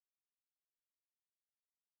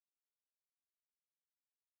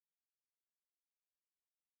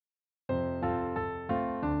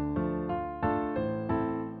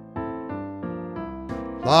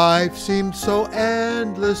Life seemed so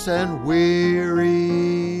endless and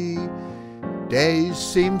weary. Days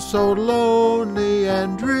seemed so lonely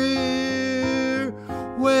and drear.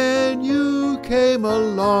 When you came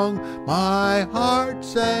along, my heart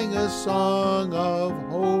sang a song of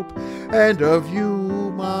hope and of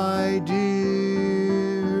you, my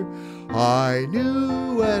dear. I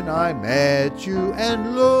knew when I met you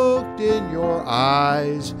and looked in your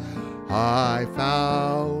eyes, I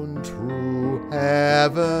found true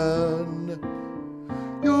heaven.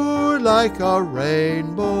 You're like a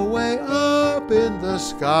rainbow way up in the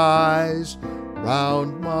skies,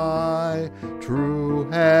 round my true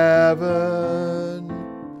heaven.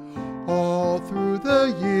 All through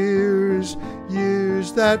the years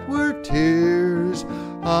that were tears,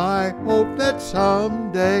 I hope that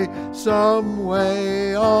someday, some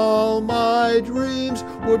way, all my dreams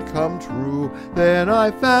would come true. Then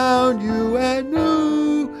I found you and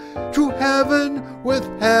knew true heaven with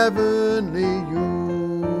heavenly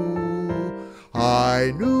you.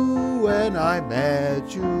 I knew when I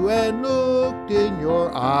met you and looked in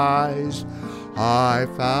your eyes, I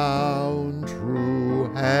found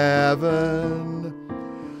true heaven.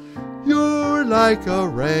 You're like a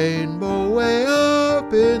rainbow way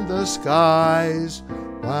up in the skies,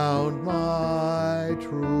 round my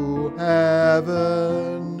true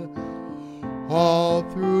heaven. All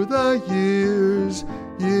through the years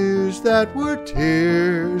that were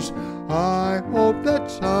tears, I hope that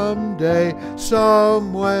someday,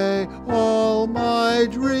 some way, all my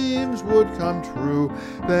dreams would come true.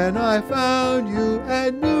 Then I found you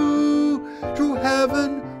and knew true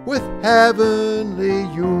heaven with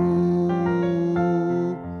heavenly you.